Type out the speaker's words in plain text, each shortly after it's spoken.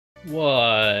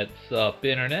What's up,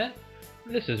 Internet?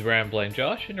 This is Rambling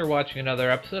Josh, and you're watching another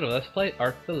episode of Let's Play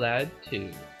Ark the Lad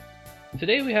 2.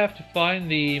 Today we have to find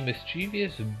the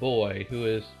mischievous boy who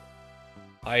is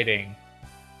hiding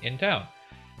in town.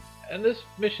 And this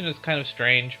mission is kind of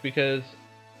strange because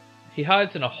he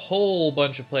hides in a whole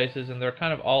bunch of places and they're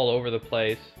kind of all over the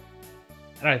place.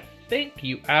 And I think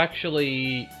you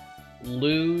actually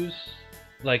lose,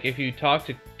 like if you talk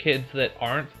to kids that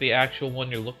aren't the actual one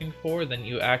you're looking for, then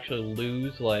you actually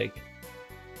lose, like,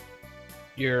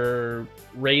 your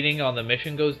rating on the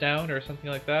mission goes down or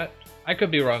something like that. I could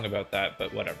be wrong about that,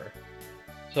 but whatever.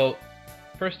 So,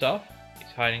 first off,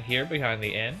 he's hiding here behind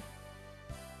the inn.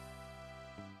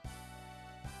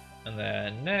 And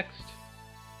then next,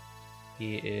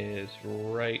 he is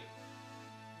right...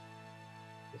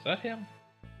 Is that him?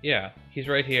 Yeah, he's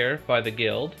right here by the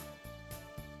guild.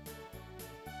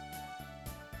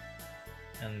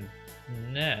 And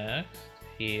next,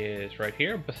 he is right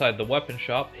here beside the weapon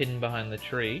shop, hidden behind the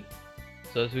tree.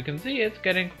 So as we can see, it's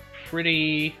getting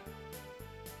pretty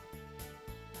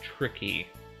tricky.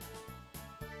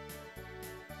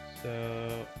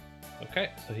 So, okay,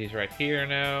 so he's right here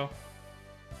now.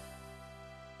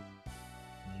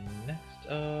 Next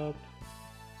up,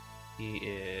 he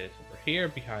is over here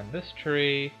behind this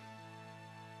tree.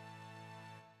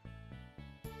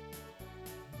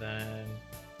 Then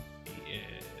he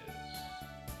is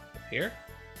here?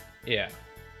 Yeah.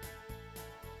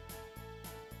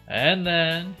 And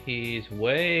then he's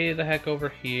way the heck over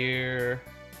here.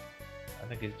 I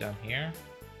think he's down here.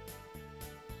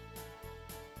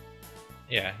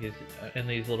 Yeah, he's in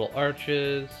these little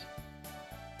arches.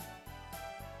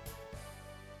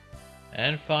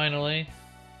 And finally,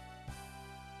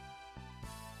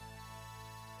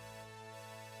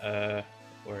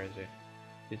 where is he?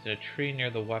 He's in a tree near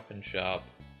the weapon shop.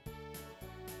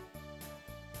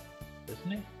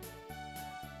 Isn't he?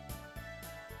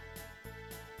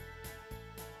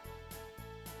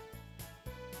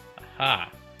 Aha!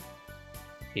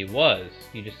 He was.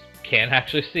 You just can't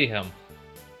actually see him.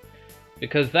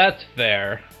 Because that's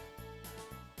fair.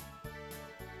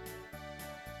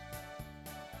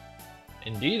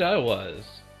 Indeed I was.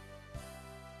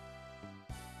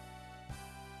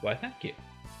 Why, thank you.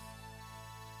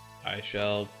 I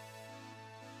shall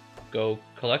go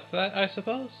collect that, I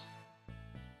suppose?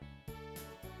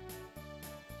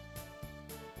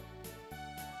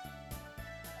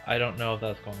 I don't know if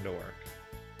that's going to work.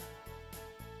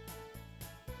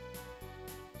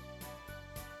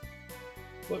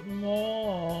 But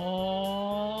Mom...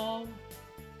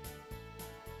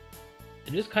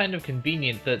 It is kind of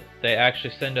convenient that they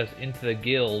actually send us into the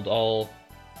guild all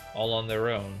on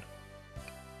their own.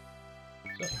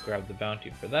 So, grab the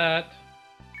bounty for that.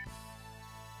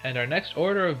 And our next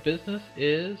order of business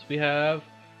is we have...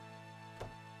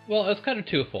 Well, it's kind of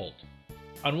twofold.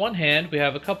 On one hand, we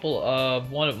have a couple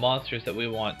of wanted monsters that we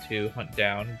want to hunt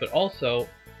down, but also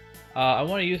I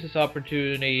want to use this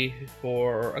opportunity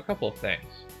for a couple of things.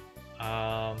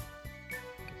 Let's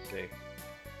see.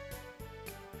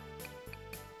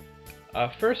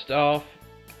 First off,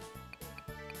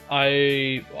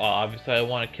 obviously I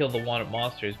want to kill the wanted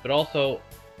monsters, but also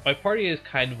my party is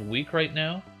kind of weak right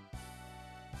now,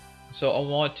 so I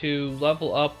want to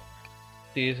level up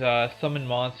these summon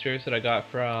monsters that I got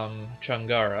from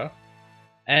Changara,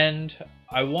 and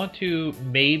I want to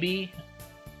maybe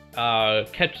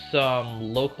catch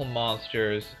some local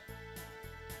monsters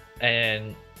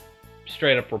and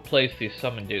straight up replace these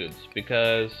summon dudes,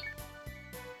 because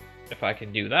if I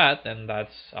can do that, then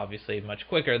that's obviously much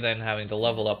quicker than having to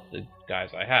level up the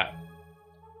guys I have.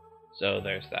 So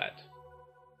there's that.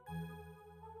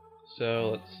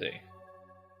 So let's see.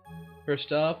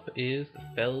 First up is the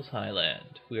Fells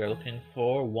Highland. We are looking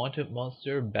for wanted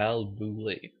monster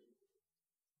Balbuli.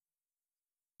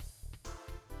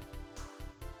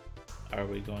 Are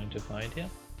we going to find him?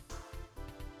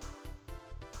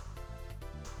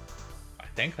 I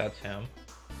think that's him.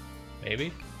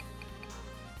 Maybe?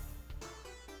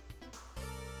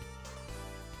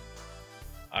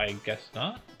 I guess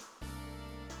not.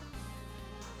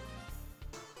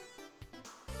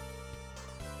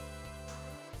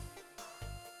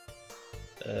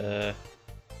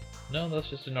 No, that's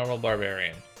just a normal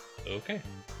barbarian. Okay.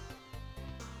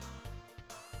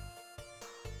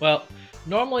 Well,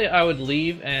 normally I would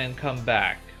leave and come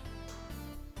back,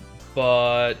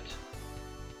 but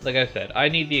like I said, I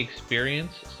need the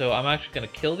experience, so I'm actually going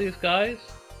to kill these guys,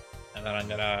 and then I'm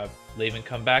going to leave and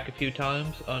come back a few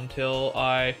times until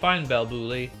I find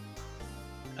Balbuli,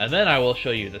 and then I will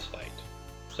show you this fight.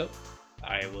 So,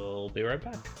 I will be right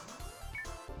back.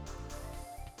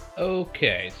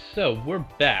 Okay, so we're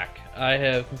back. I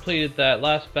have completed that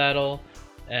last battle,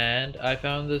 and I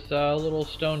found this little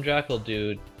stone jackal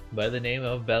dude by the name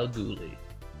of Balguli.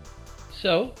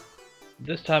 So,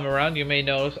 this time around you may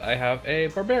notice I have a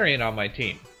barbarian on my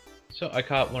team. So I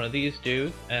caught one of these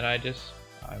dudes, and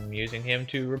I'm using him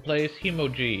to replace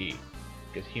Himoji,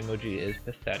 because Himoji is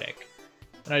pathetic.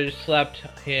 And I just slapped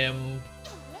him,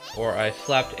 or I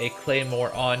slapped a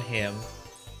claymore on him,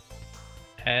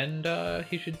 and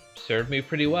he should serve me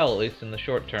pretty well, at least in the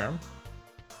short term.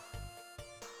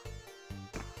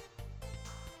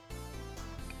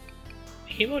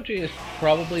 Himoji is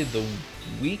probably the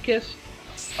weakest,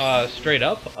 straight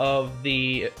up, of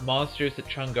the monsters that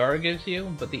Chungara gives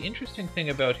you, but the interesting thing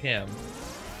about him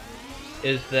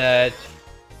is that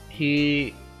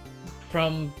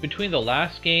from between the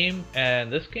last game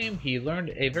and this game, he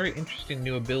learned a very interesting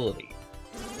new ability.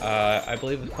 I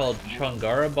believe it's called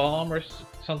Chungara Bomb or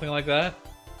something like that.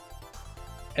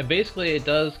 And basically it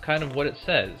does kind of what it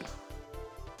says.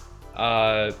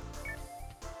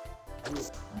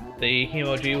 The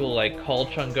Himoji will like call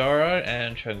Chungara,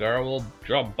 and Chungara will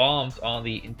drop bombs on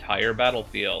the entire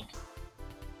battlefield.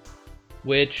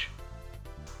 Which,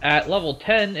 at level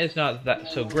 10, is not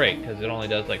that so great, because it only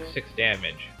does like 6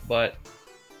 damage. But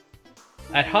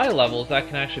at high levels, that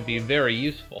can actually be very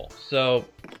useful. So,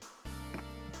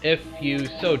 if you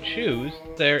so choose,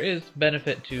 there is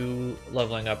benefit to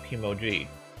leveling up Himoji.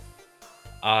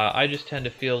 I just tend to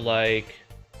feel like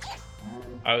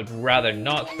I would rather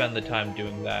not spend the time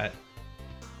doing that,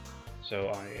 so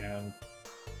I am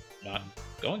not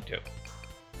going to.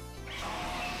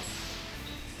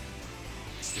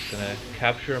 Just gonna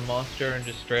capture a monster and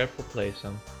just straight up replace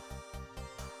him.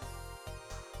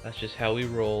 That's just how we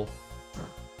roll.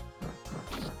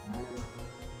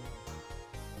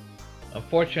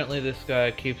 Unfortunately, this guy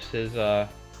keeps his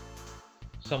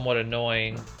somewhat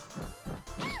annoying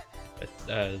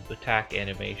attack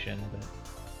animation, but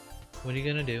what are you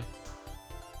gonna do?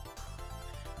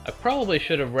 I probably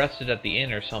should have rested at the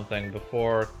inn or something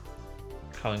before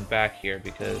coming back here,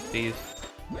 because these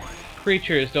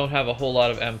creatures don't have a whole lot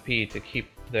of MP to keep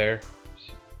their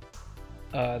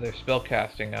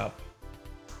spellcasting up.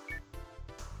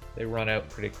 They run out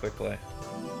pretty quickly.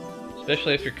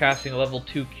 Especially if you're casting a level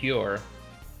 2 cure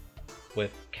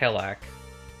with Kelak.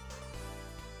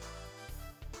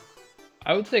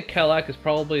 I would say Kelak is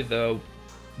probably the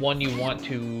one you want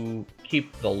to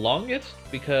keep the longest,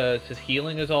 because his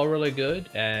healing is all really good,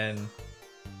 and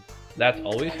that's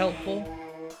always helpful.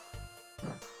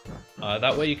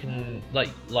 That way you can let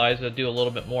Lieze do a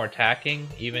little bit more attacking,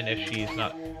 even if she's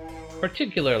not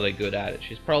particularly good at it.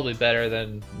 She's probably better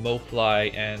than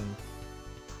Mofly and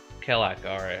Kelak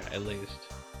are, at least.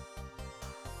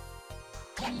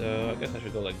 So I guess I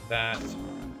should go like that.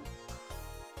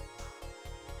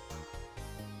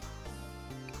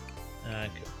 I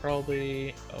could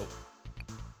probably... oh.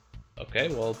 Okay,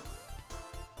 well...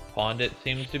 Pondit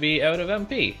seems to be out of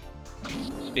MP.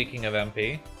 Speaking of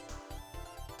MP...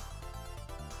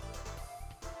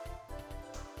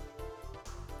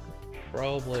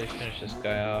 probably finish this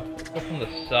guy off. Go from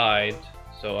the side,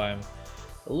 so I'm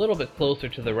a little bit closer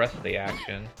to the rest of the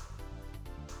action.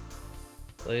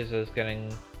 Lieze is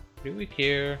getting pretty weak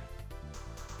here.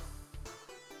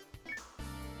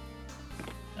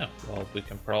 Oh, well, we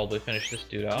can probably finish this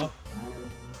dude off.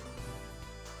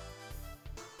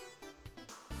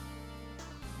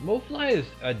 Mofly is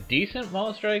a decent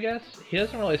monster, I guess. He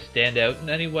doesn't really stand out in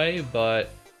any way,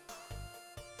 but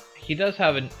he does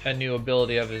have a new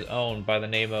ability of his own by the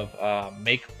name of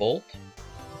Make Bolt.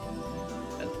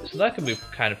 So that could be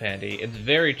kind of handy. It's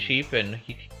very cheap, and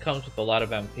he comes with a lot of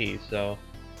MP, so...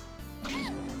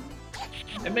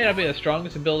 it may not be the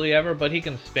strongest ability ever, but he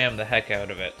can spam the heck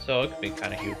out of it, so it could be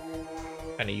kind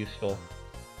of useful.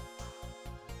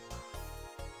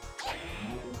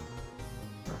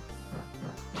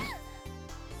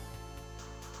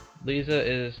 Lieze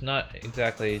is not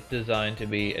exactly designed to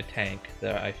be a tank,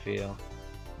 that I feel,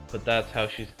 but that's how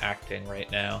she's acting right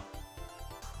now.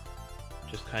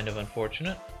 Just kind of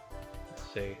unfortunate. Let's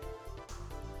see.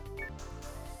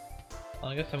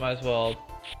 Well, I guess I might as well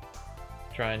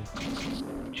try and...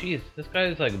 jeez, this guy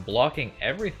is like blocking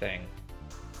everything.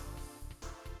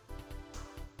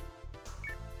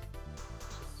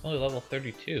 It's only level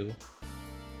 32.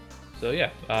 So yeah,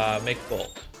 make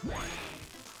bolt.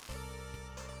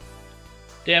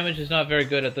 Damage is not very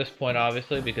good at this point,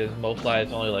 obviously, because Mofly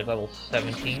is only like level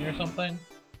 17 or something.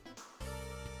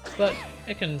 But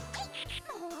it can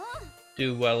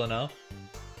do well enough.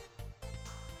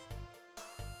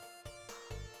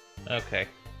 Okay.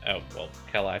 Oh, well,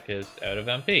 Kelak is out of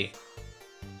MP.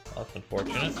 Well, that's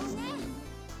unfortunate.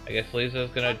 I guess Lize's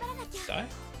gonna die?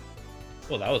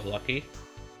 Well, that was lucky.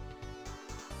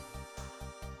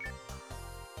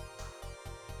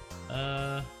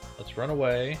 Let's run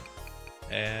away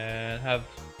and have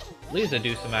Lieze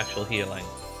do some actual healing.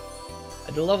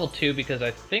 I did level 2 because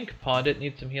I think Pondit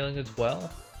needs some healing as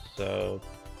well, so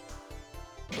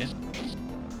yeah.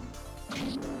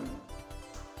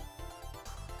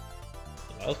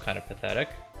 That was kind of pathetic.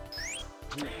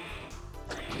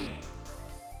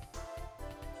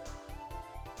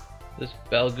 This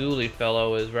Balguli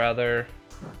fellow is rather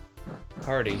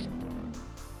hardy.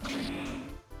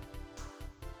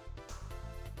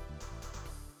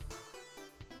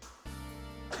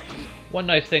 One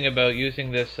nice thing about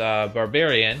using this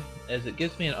Barbarian is it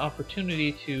gives me an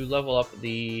opportunity to level up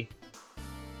the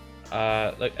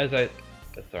that's the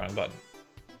wrong button.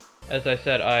 As I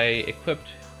said, I equipped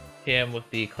him with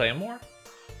the Claymore,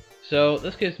 so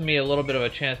this gives me a little bit of a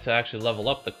chance to actually level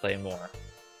up the Claymore.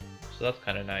 So that's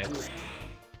kind of nice.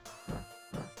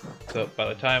 So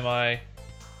by the time I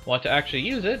want to actually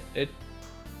use it, it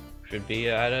should be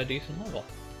at a decent level.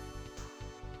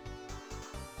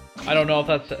 I don't know if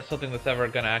that's something that's ever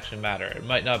going to actually matter. It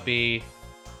might not be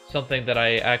something that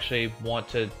I actually want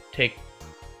to take,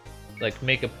 like,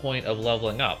 make a point of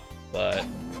leveling up, but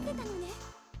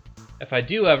if I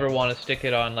do ever want to stick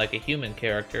it on, like, a human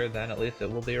character, then at least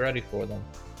it will be ready for them.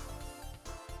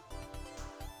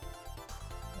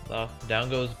 So,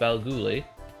 down goes Balguli.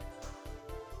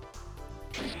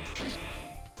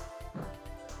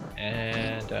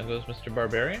 And down goes Mr.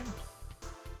 Barbarian?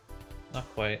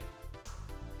 Not quite.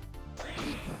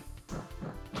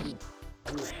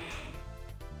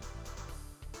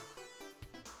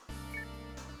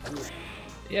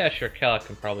 Yeah, sure, Kelek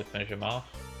can probably finish him off.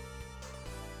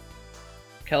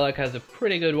 Kelek has a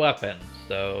pretty good weapon,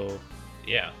 so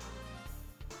yeah.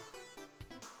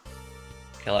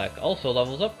 Kelek also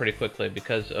levels up pretty quickly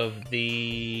because of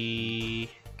the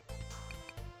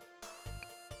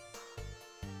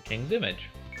King's Image.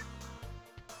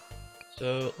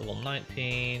 So, level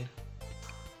 19.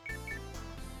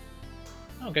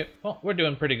 Okay, well, we're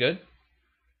doing pretty good.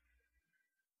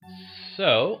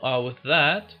 So, with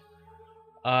that,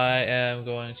 I am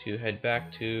going to head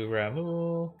back to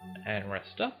Ramu and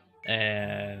rest up.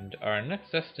 And our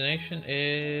next destination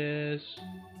is...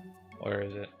 where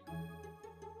is it?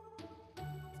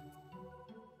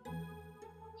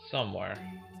 Somewhere.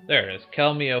 There it is,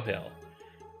 Kelmeo Hill.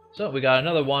 So we got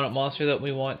another one-up monster that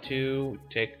we want to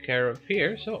take care of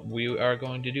here, so we are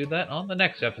going to do that on the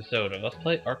next episode of Let's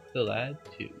Play Arc the Lad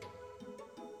 2.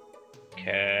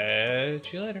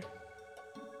 Catch you later.